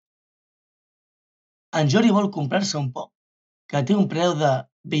En Joni vol comprar-se un pop, que té un preu de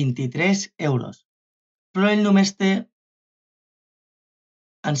 23 euros, però ell només té...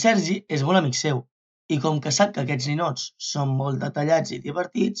 En Sergi és molt amic seu, i com que sap que aquests ninots són molt detallats i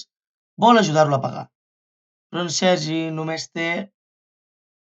divertits, vol ajudar-lo a pagar. Però en Sergi només té...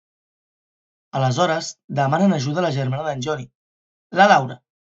 Aleshores, demanen ajuda a la germana d'en Joni, la Laura,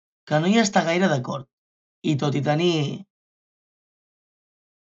 que no hi està gaire d'acord, i tot i tenir...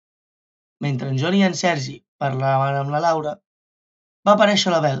 Mentre en Joni i en Sergi parlaven amb la Laura, va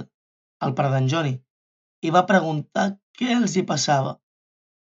aparèixer l'Abel, el pare d'en Joni, i va preguntar què els hi passava.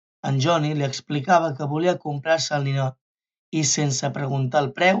 En Joni li explicava que volia comprar-se el ninot i, sense preguntar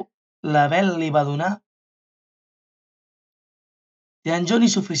el preu, l'Abel li va donar... Té en Joni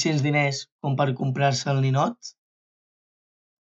suficients diners com per comprar-se el ninot?